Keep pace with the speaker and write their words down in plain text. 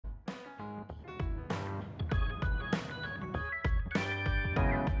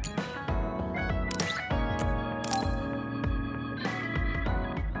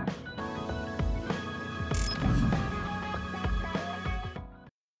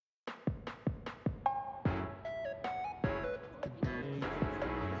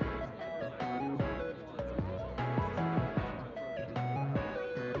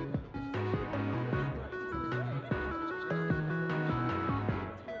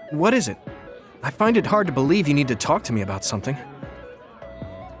What is it? I find it hard to believe you need to talk to me about something.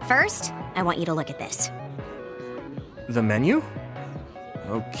 First, I want you to look at this. The menu?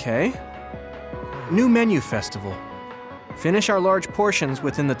 Okay. New menu festival. Finish our large portions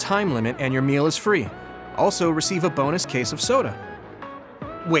within the time limit and your meal is free. Also receive a bonus case of soda.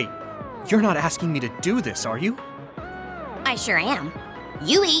 Wait, you're not asking me to do this, are you? I sure am.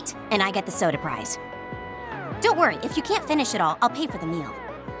 You eat, and I get the soda prize. Don't worry, if you can't finish it all, I'll pay for the meal.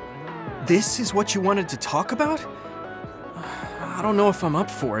 This is what you wanted to talk about? I don't know if I'm up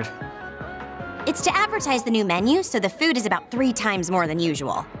for it. It's to advertise the new menu, so the food is about 3 times more than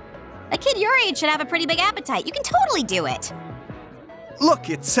usual. A kid your age should have a pretty big appetite. You can totally do it. Look,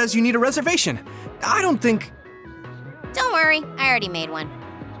 it says you need a reservation. I don't think... Don't worry, I already made one.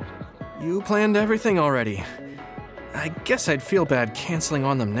 You planned everything already. I guess I'd feel bad canceling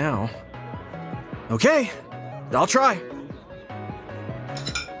on them now. Okay, I'll try.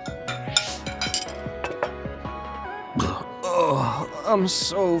 Oh, I'm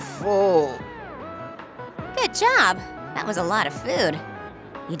so full. Good job. That was a lot of food.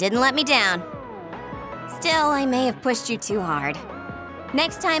 You didn't let me down. Still, I may have pushed you too hard.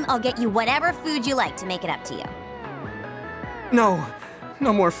 Next time, I'll get you whatever food you like to make it up to you. No,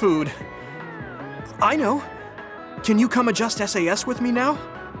 no more food. I know. Can you come adjust SAS with me now?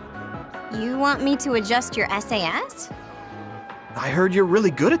 You want me to adjust your SAS? I heard you're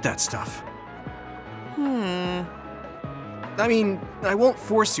really good at that stuff. I mean, I won't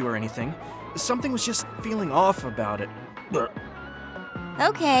force you or anything. Something was just feeling off about it.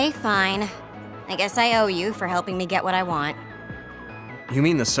 Okay, fine. I guess I owe you for helping me get what I want. You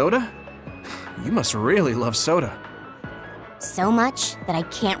mean the soda? You must really love soda. So much that I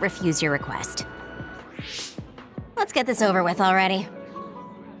can't refuse your request. Let's get this over with already.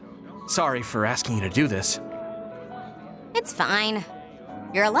 Sorry for asking you to do this. It's fine.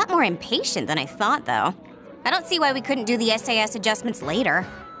 You're a lot more impatient than I thought, though. I don't see why we couldn't do the SAS adjustments later.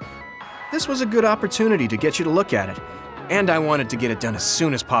 This was a good opportunity to get you to look at it, and I wanted to get it done as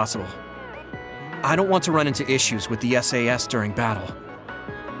soon as possible. I don't want to run into issues with the SAS during battle.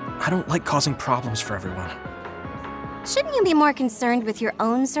 I don't like causing problems for everyone. Shouldn't you be more concerned with your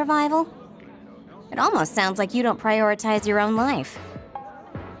own survival? It almost sounds like you don't prioritize your own life.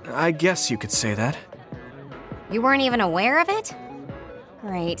 I guess you could say that. You weren't even aware of it?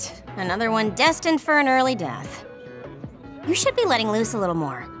 Great. Another one destined for an early death. You should be letting loose a little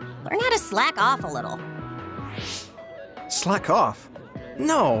more. Learn how to slack off a little. Slack off?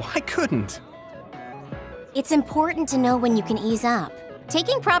 No, I couldn't. It's important to know when you can ease up.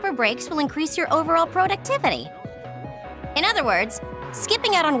 Taking proper breaks will increase your overall productivity. In other words,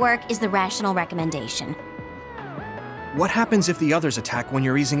 skipping out on work is the rational recommendation. What happens if the others attack when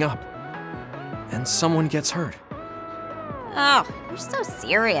you're easing up? And someone gets hurt? Oh, you're so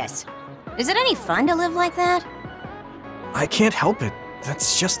serious. Is it any fun to live like that? I can't help it.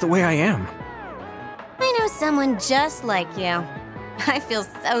 That's just the way I am. I know someone just like you. I feel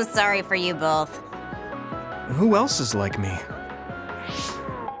so sorry for you both. Who else is like me?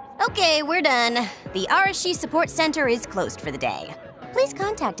 Okay, we're done. The Arashi Support Center is closed for the day. Please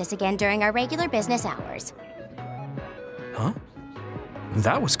contact us again during our regular business hours. Huh?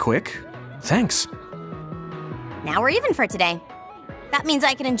 That was quick. Thanks. Now we're even for today. That means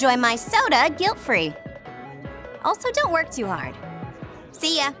I can enjoy my soda guilt-free. Also, don't work too hard.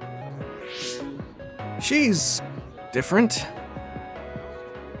 See ya. She's different.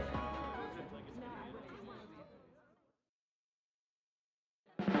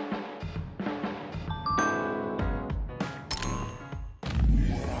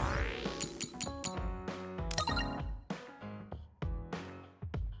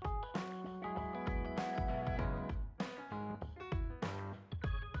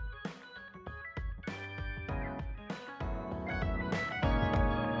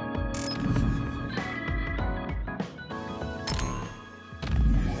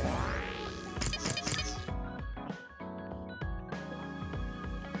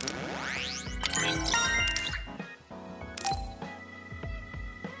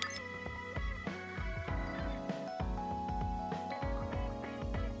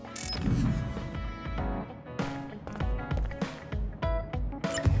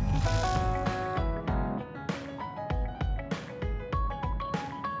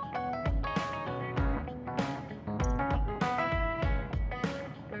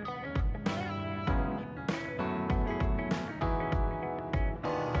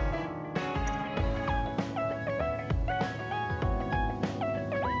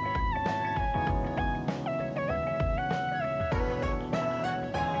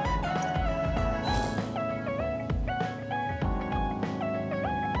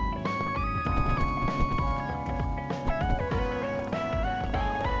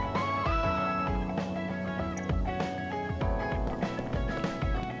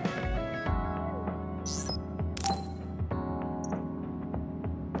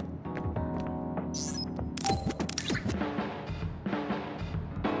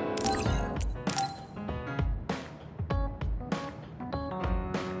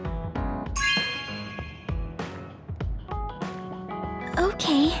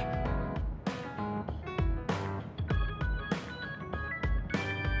 Okay.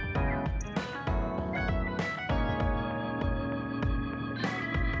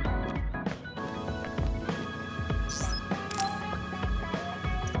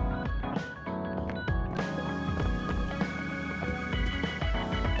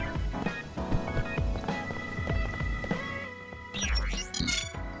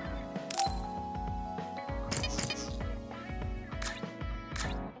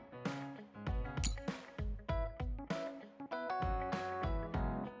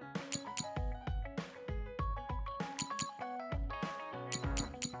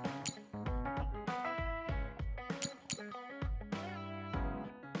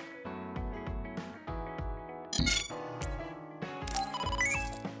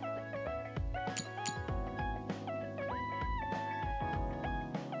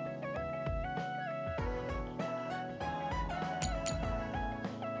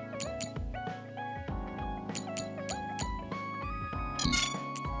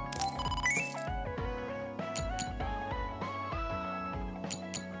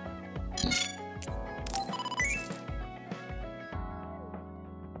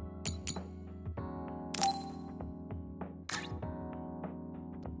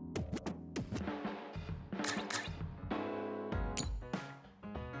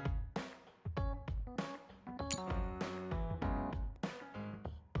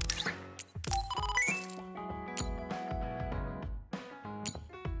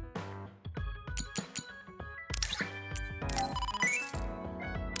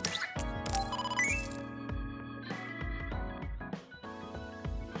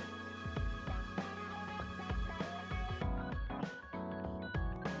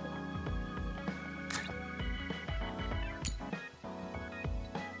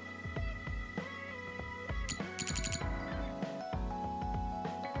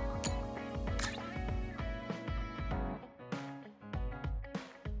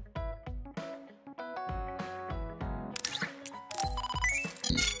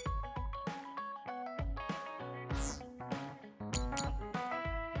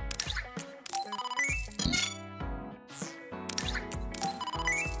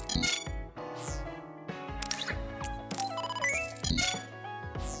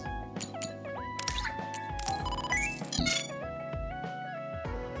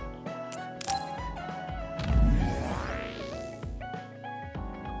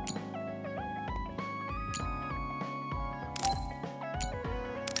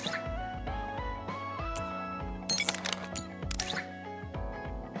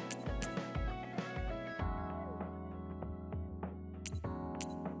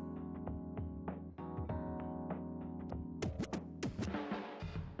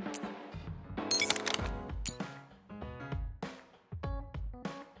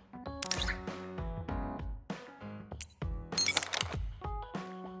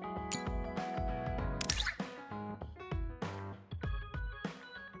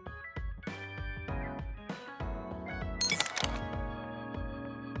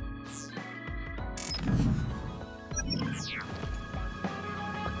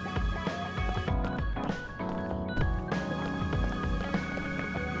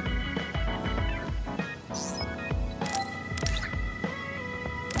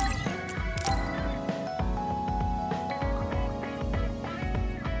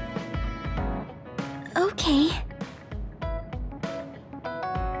 Okay.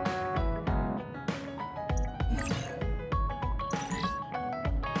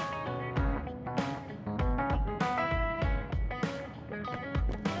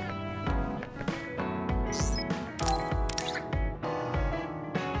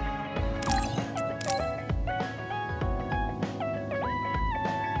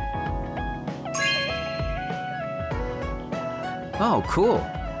 Oh, cool.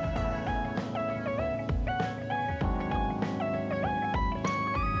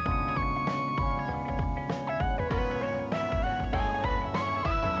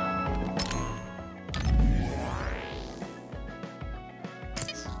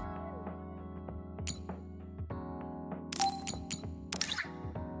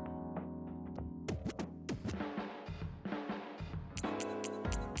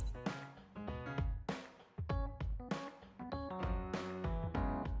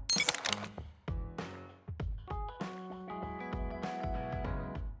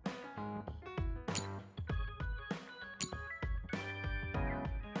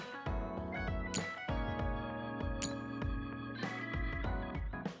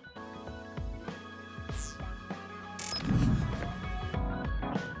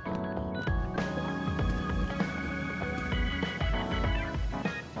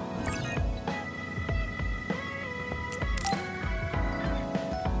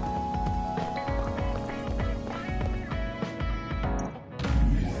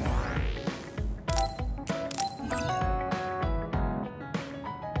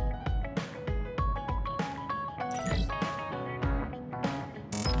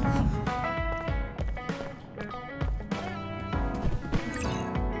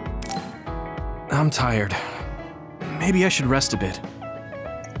 I'm tired. Maybe I should rest a bit.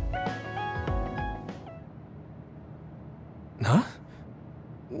 Huh?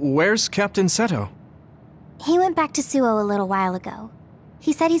 Where's Captain Seto? He went back to Suo a little while ago.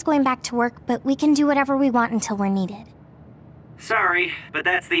 He said he's going back to work, but we can do whatever we want until we're needed. Sorry, but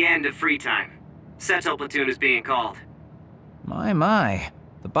that's the end of free time. Seto platoon is being called. My.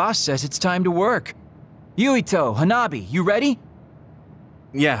 The boss says it's time to work. Yuito, Hanabi, you ready?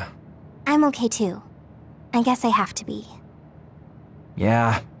 Yeah. I'm okay too. I guess I have to be.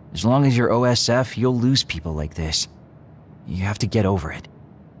 Yeah, as long as you're OSF, you'll lose people like this. You have to get over it.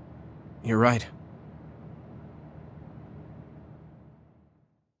 You're right.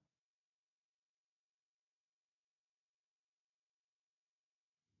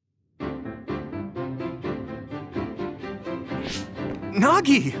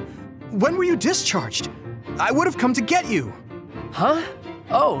 Nagi! When were you discharged? I would have come to get you! Huh?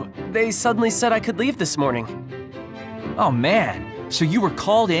 Oh, they suddenly said I could leave this morning. Oh man, so you were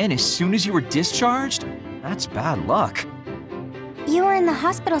called in as soon as you were discharged? That's bad luck. You were in the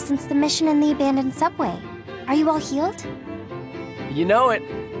hospital since the mission in the abandoned subway. Are you all healed? You know it.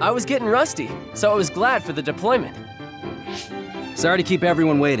 I was getting rusty, so I was glad for the deployment. Sorry to keep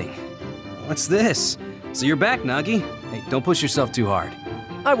everyone waiting. What's this? So you're back, Nagi? Hey, don't push yourself too hard.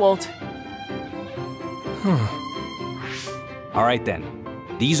 I won't. All right then.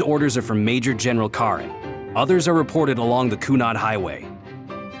 These orders are from Major General Karen. Others are reported along the Kunad Highway.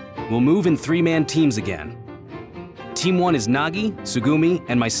 We'll move in 3-man teams again. Team 1 is Nagi, Tsugumi,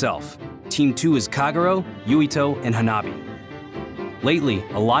 and myself. Team 2 is Kagero, Yuito, and Hanabi. Lately,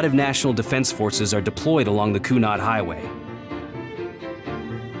 a lot of national defense forces are deployed along the Kunad Highway.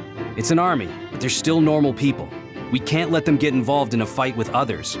 It's an army, but they're still normal people. We can't let them get involved in a fight with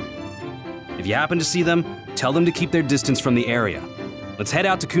others. If you happen to see them, tell them to keep their distance from the area. Let's head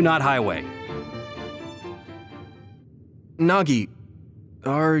out to Kunad Highway. Nagi,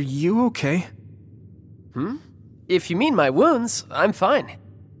 are you okay? If you mean my wounds, I'm fine.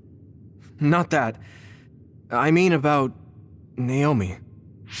 Not that. I mean about Naomi.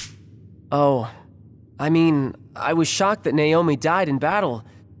 Oh, I mean, I was shocked that Naomi died in battle,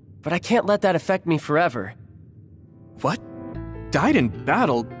 but I can't let that affect me forever. What? Died in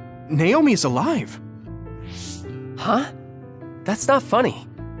battle? Naomi's alive. Huh? That's not funny.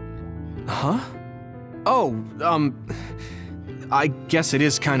 Huh? Oh, I guess it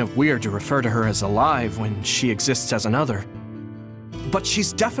is kind of weird to refer to her as alive when she exists as another. But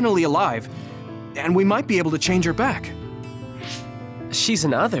she's definitely alive, and we might be able to change her back. She's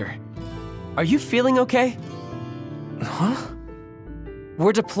an other. Are you feeling okay? Huh?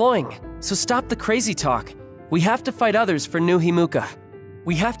 We're deploying, so stop the crazy talk. We have to fight others for New Himuka.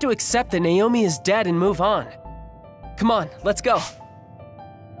 We have to accept that Naomi is dead and move on. Come on, let's go.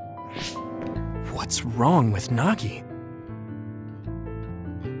 What's wrong with Nagi?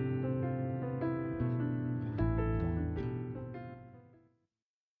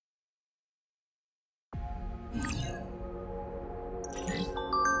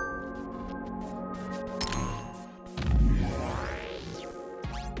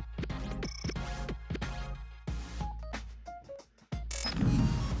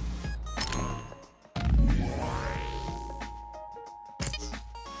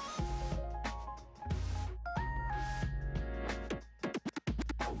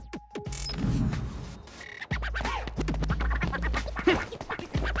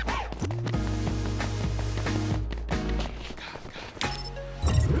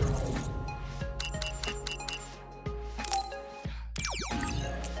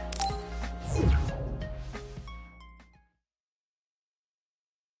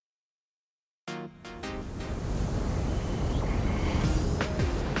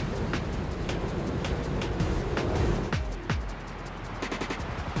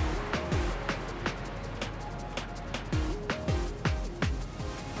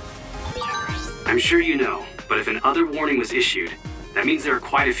 I'm sure you know, but if an other warning was issued, that means there are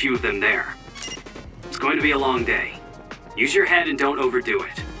quite a few of them there. It's going to be a long day. Use your head and don't overdo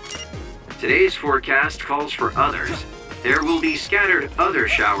it. Today's forecast calls for others. There will be scattered other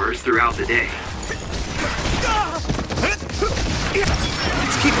showers throughout the day.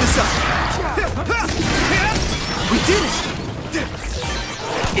 Let's keep this up. We did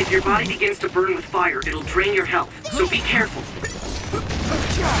it! If your body begins to burn with fire, it'll drain your health, so be careful.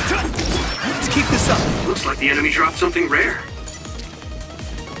 Let's keep this up. Looks like the enemy dropped something rare.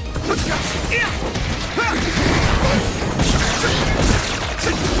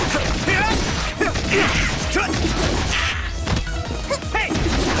 Hey,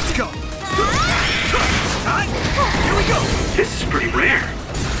 let's go. Here we go. This is pretty rare.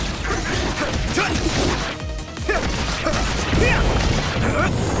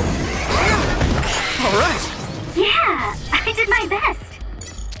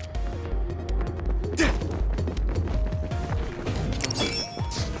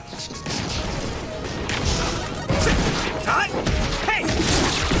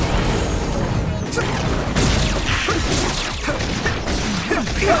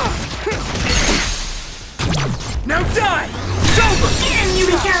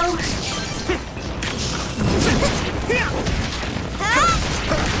 Yuito!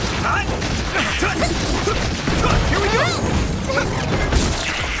 Here we go!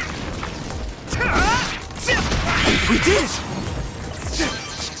 We did it!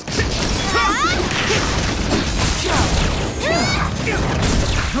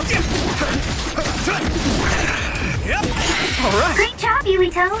 All right! Great job,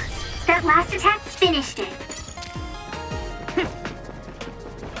 Yuito! That last attack finished it.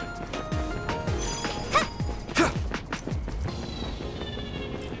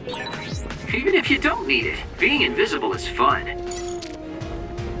 Even if you don't need it, being invisible is fun.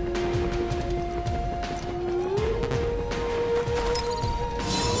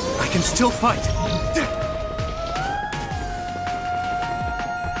 I can still fight.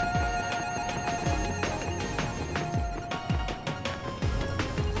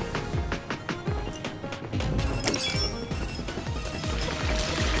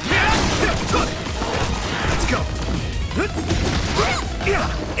 Let's go.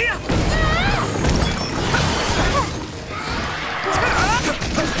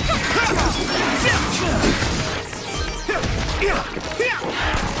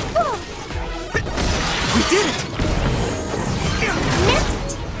 We did it!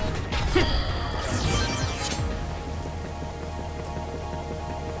 Next!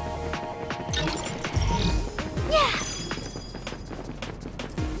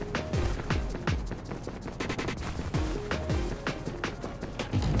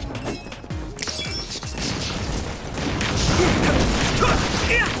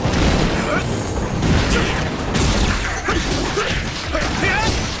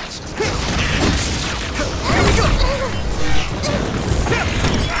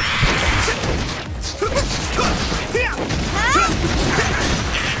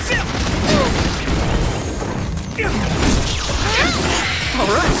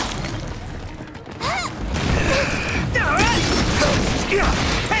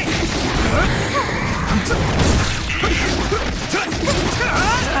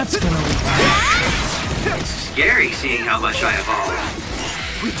 That's gonna be It's scary seeing how much I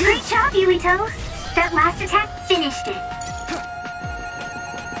evolved. Great job, Yuito! That last attack finished it.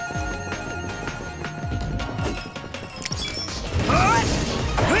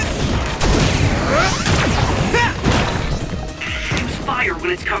 Use fire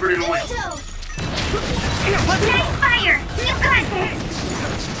when it's covered in oil. Nice fire! You got this!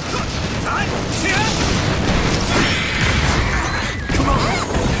 Nice!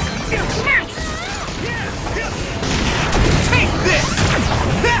 Take this!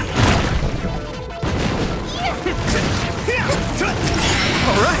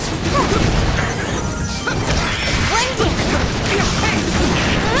 All right!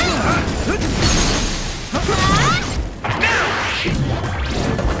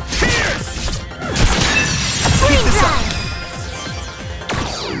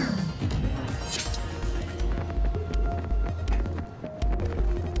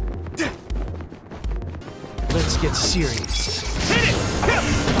 Let's get serious.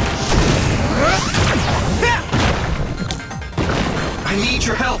 I need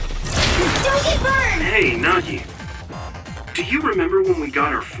your help. Don't get burned! Hey, Nagi. Do you remember when we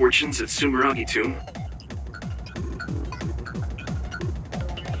got our fortunes at Sumeragi Tomb?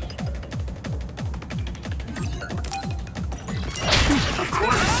 Of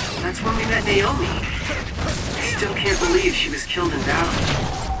course, that's when we met Naomi. I still can't believe she was killed in battle.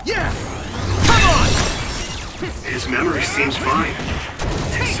 Yeah! Come on! His memory seems fine,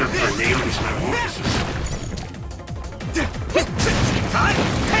 except for Naomi's metamorphosis.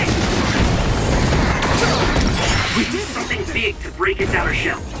 We did something big to break its outer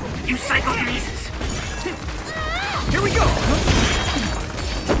shell. Use psychokinesis. Here we go!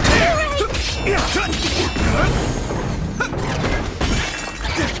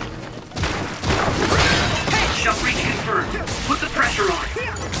 Shell breach confirmed. Put the pressure on.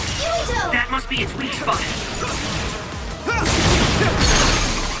 That must be its weak spot.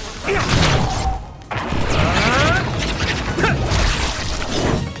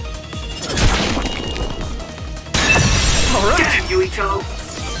 All right! Get him, Yuito!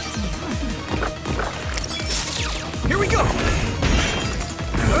 Here we go!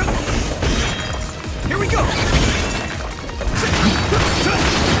 Here we go!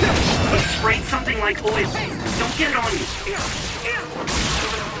 He sprayed something like oil. Don't get it on you.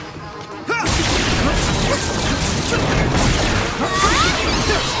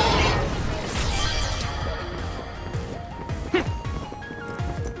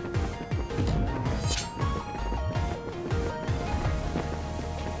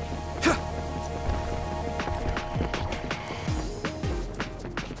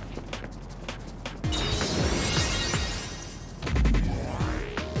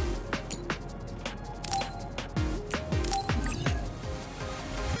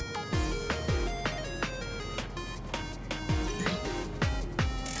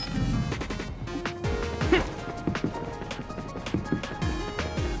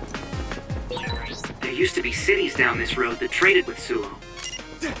 There used to be cities down this road that traded with Suo.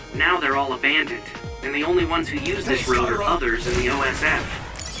 Now they're all abandoned, and the only ones who use this road are others in the OSF.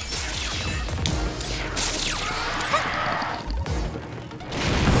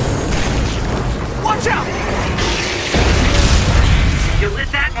 Watch out! You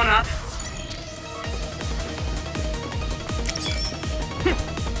lit that one up!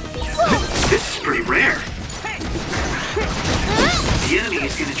 This is pretty rare. The enemy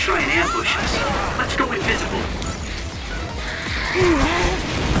is gonna try and ambush us. Let's go invisible.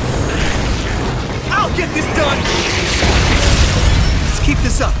 I'll get this done! Let's keep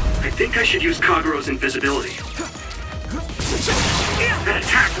this up. I think I should use Kagero's invisibility. That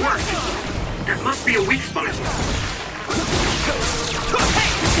attack worked! That must be a weak spot.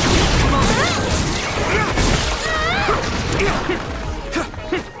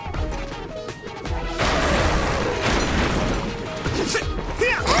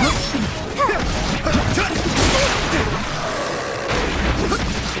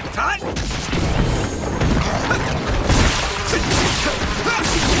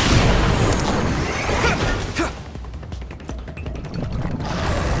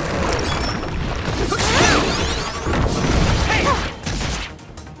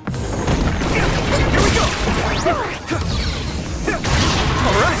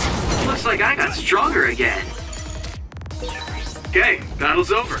 Looks like I got stronger again. Okay,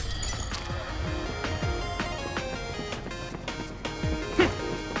 battle's over.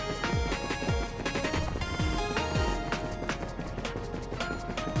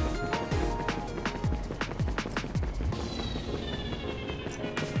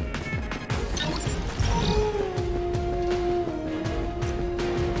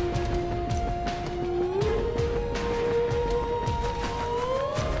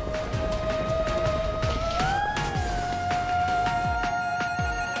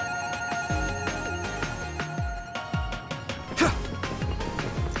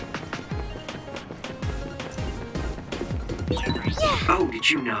 Oh, did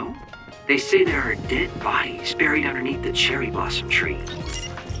you know? They say there are dead bodies buried underneath the cherry blossom tree.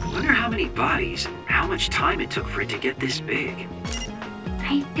 Wonder how many bodies and how much time it took for it to get this big.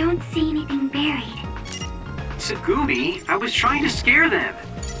 I don't see anything buried. Tsugumi, I was trying to scare them.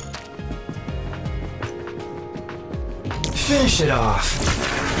 Finish it off.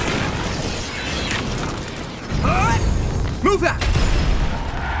 Move out!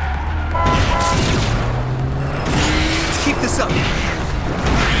 Let's keep this up.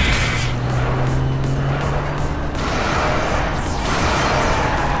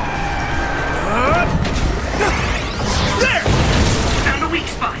 There! Found a weak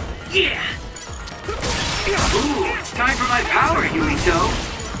spot. Yeah! Ooh, it's time for my power, Yuito.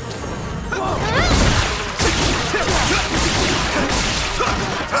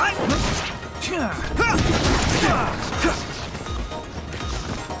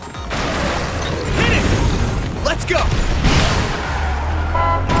 Let's go!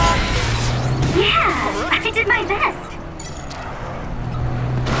 Yeah, I did my best.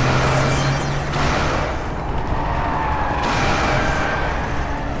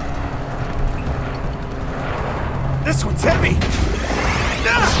 This one's heavy!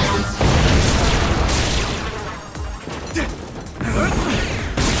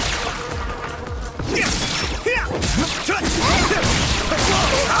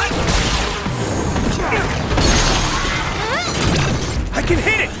 I can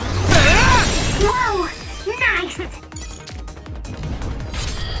hit it! Whoa, nice.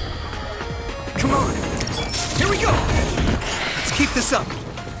 Come on! Here we go! Let's keep this up.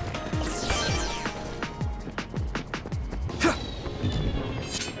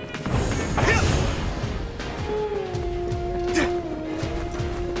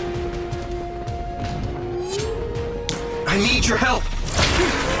 I need your help!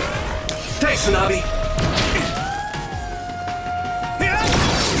 Thanks, Hanabi!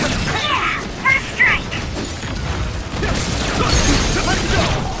 First strike. Let's go!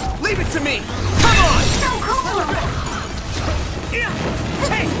 Leave it to me! Come on! So cool.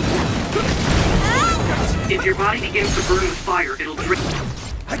 Hey! If your body begins to burn with fire, it'll drip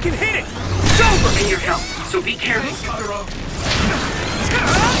I can hit it! It's over! in your health, so be careful.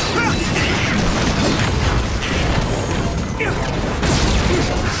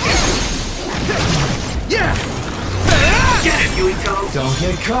 Yeah! Get it, Yuito! Don't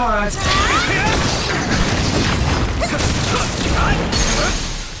get caught.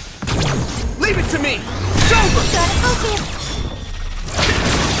 Leave it to me! It's over! Gotta focus.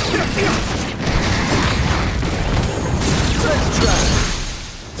 Let's try.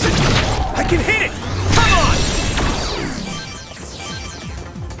 I can hit it! Come on!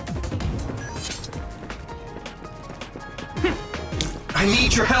 I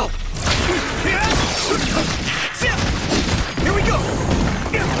need your help! Here we go!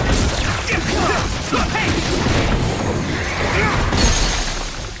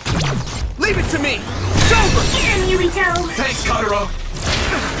 Leave it to me! It's over! Get him, Yuito! Thanks, Kotaro!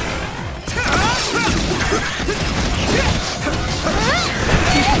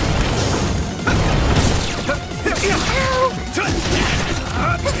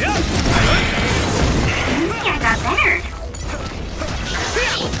 I got better.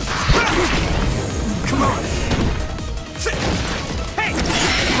 Come on! Hey!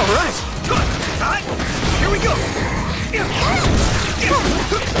 All right! Here we go!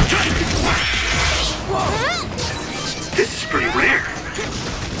 This is pretty rare.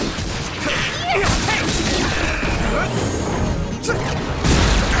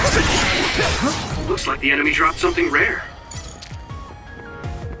 Looks like the enemy dropped something rare.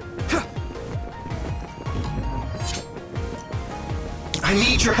 I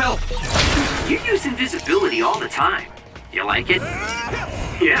need your help! You use invisibility all the time. You like it?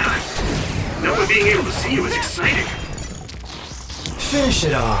 Yeah. No one being able to see you is exciting. Finish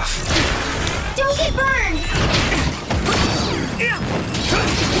it off. Don't get burned!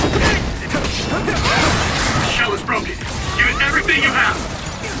 The shell is broken. Give it everything you have.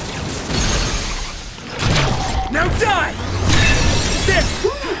 Now die! There!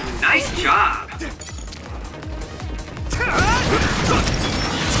 Nice job.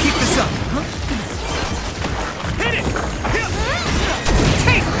 Let's keep this up. Hit it!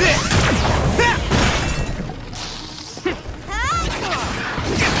 Take this!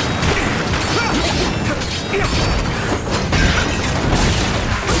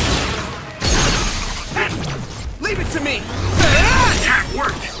 Leave it to me! Attack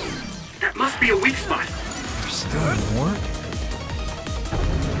worked. That must be a weak spot. Still more?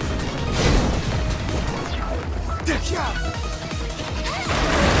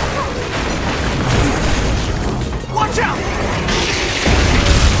 Watch out!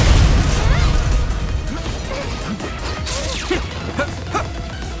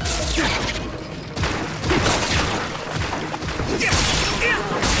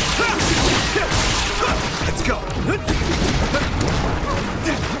 Let's go.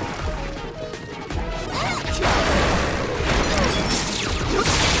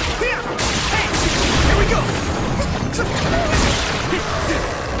 Here we go.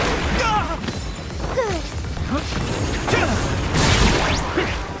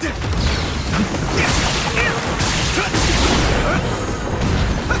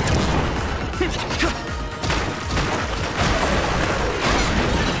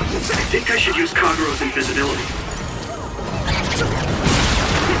 I think I should use Kagero's invisibility.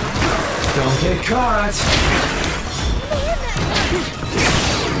 Don't get caught.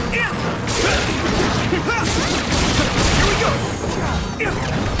 Here we go.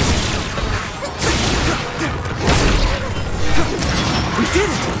 We did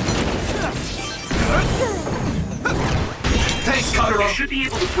it! Thanks, Kotaro. You should be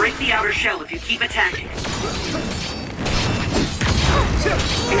able to break the outer shell if you keep attacking.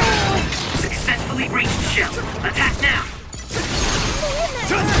 Successfully breached the shell. Attack now.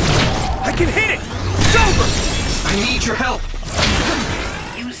 I can hit it! It's over! I need your help!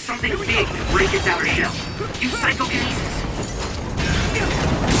 Use something big to break its outer shell. Use psychokinesis.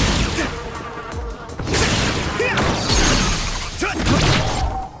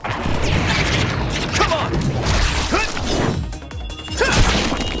 Come on!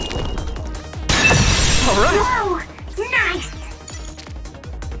 All right! Whoa! Nice!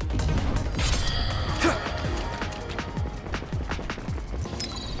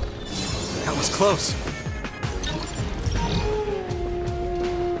 That was close.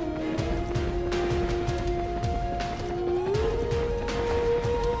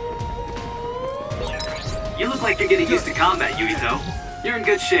 You look like you're getting used to combat, Yuito. You're in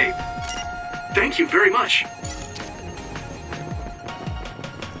good shape. Thank you very much.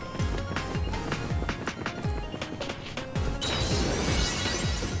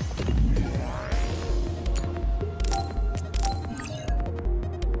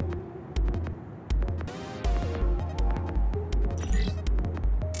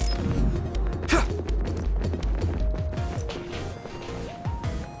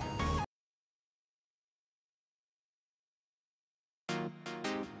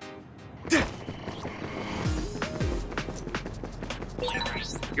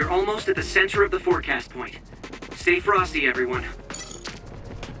 You're almost at the center of the forecast point. Stay frosty, everyone.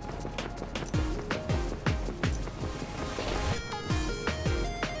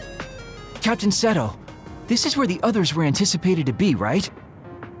 Captain Seto, this is where the others were anticipated to be, right?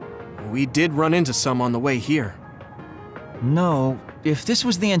 We did run into some on the way here. No, If this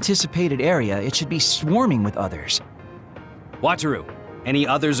was the anticipated area, it should be swarming with others. Wataru, any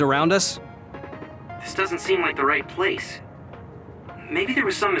others around us? This doesn't seem like the right place. Maybe there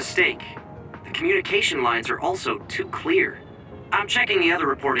was some mistake. The communication lines are also too clear. I'm checking the other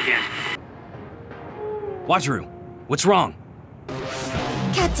report again. Wataru, what's wrong?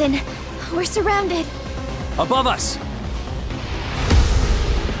 Captain, we're surrounded. Above us!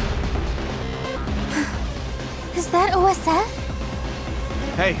 Is that OSF?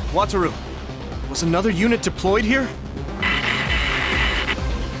 Hey, Wataru. Was another unit deployed here?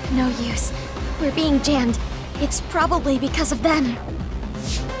 No use. We're being jammed. It's probably because of them.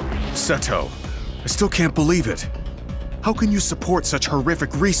 Seto, I still can't believe it. How can you support such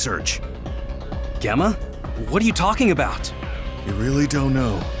horrific research? Gemma? What are you talking about? You really don't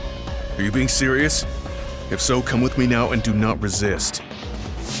know. Are you being serious? If so, come with me now and do not resist.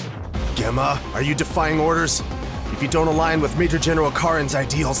 Gemma, are you defying orders? If you don't align with Major General Karin's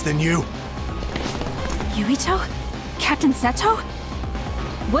ideals, then you... Yuito? Captain Seto?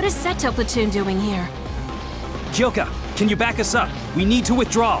 What is Seto Platoon doing here? Kyoka, can you back us up? We need to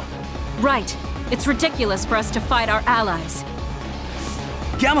withdraw. Right. It's ridiculous for us to fight our allies.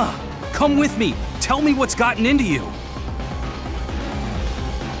 Gemma, come with me. Tell me what's gotten into you.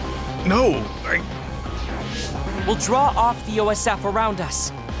 No, We'll draw off the OSF around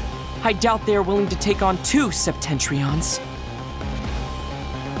us. I doubt they are willing to take on 2 Septentrions.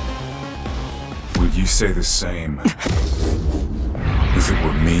 Will you say the same if it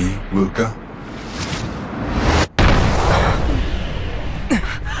were me, Luca?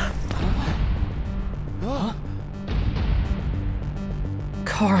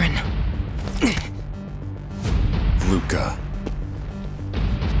 Karin. Luca.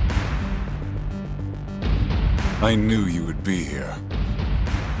 I knew you would be here.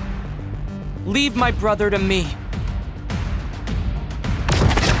 Leave my brother to me.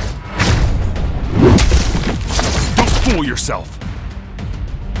 don't fool yourself.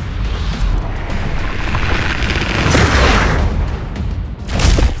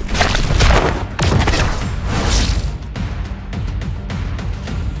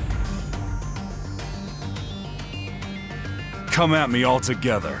 Come at me all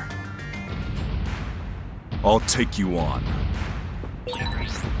together. I'll take you on.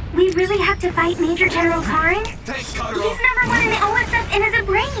 We really have to fight Major General Karin? Thanks, He's number 1 in the OSF and is a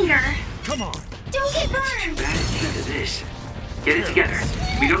brain eater. Come on. Don't get Too burned. bad at the end of this. Get it together.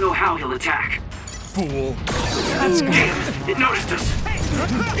 We don't know how he'll attack. Fool. Damn, it noticed us.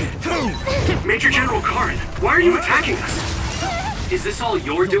 Major General Karin, why are you attacking us? Is this all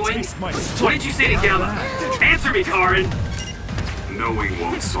you're doing? What did you say to Gamma? Answer me, Karin! Knowing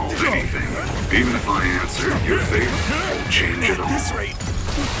won't solve anything. Even if I answer, your fate won't change at all.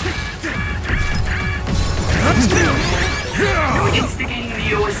 Instigating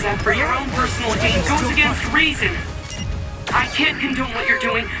the OSF for your own personal gain goes against reason. I can't condone what you're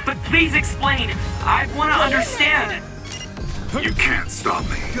doing, but please explain. I want to understand. You can't stop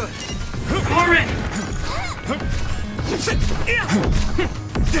me. Karin!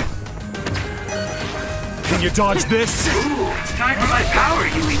 Can you dodge this? Ooh, it's time for my power,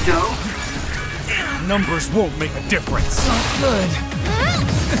 Yuito. Numbers won't make a difference.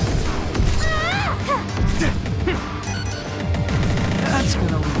 That's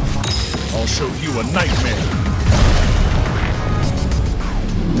gonna leave. I'll show you a nightmare.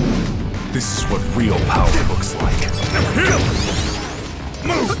 This is what real power looks like.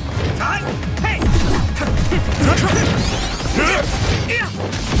 Move! Hey!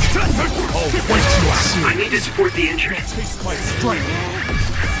 I'll wait till I see. I need to support the injured. Taste my strength.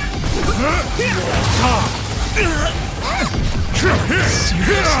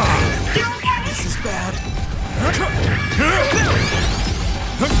 This is bad.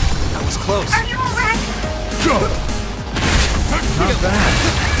 That was close. Are you alright? Not bad.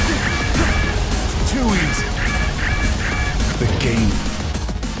 Too easy. The game.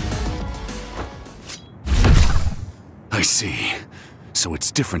 I see. So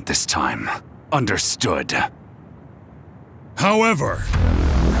it's different this time. Understood. However...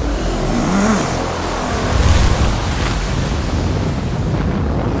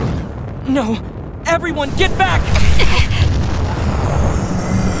 No! Everyone, get back!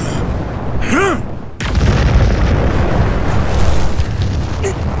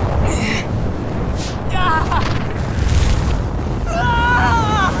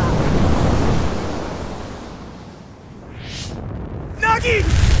 Nagi!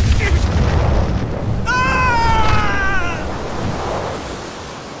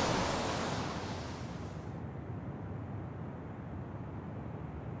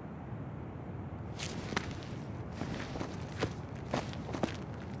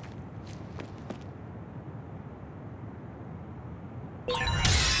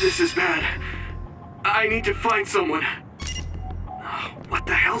 This is bad. I need to find someone. What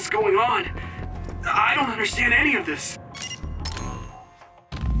the hell's going on? I don't understand any of this.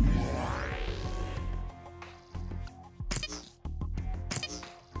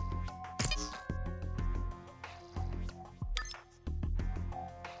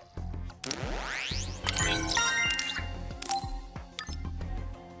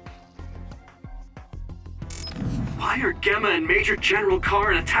 Why are Gemma and Major General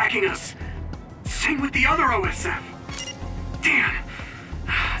Karin attacking us? Same with the other OSF. Damn.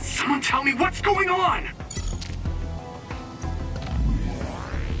 Someone tell me what's going on!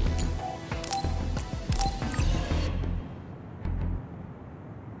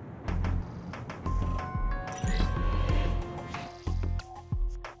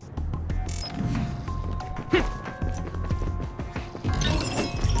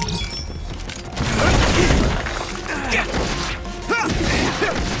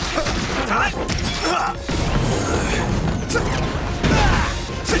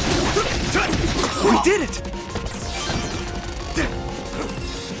 We did it!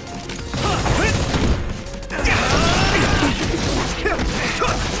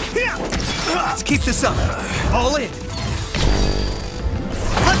 Let's keep this up. All in.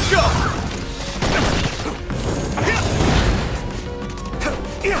 Let's go!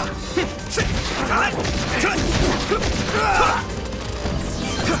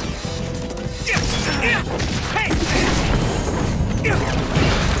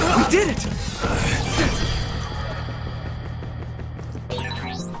 We did it!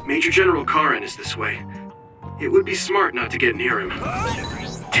 Major General Karin is this way. It would be smart not to get near him. I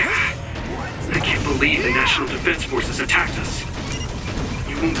can't believe the National Defense Forces attacked us.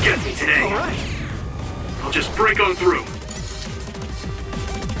 You won't get me today. All right. I'll just break on through.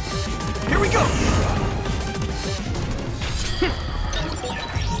 Here we go!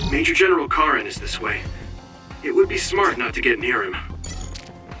 Major General Karin is this way. It would be smart not to get near him.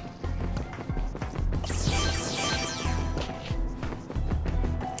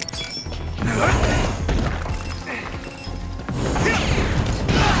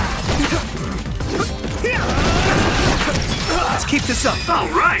 Let's keep this up. All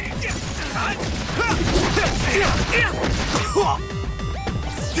right.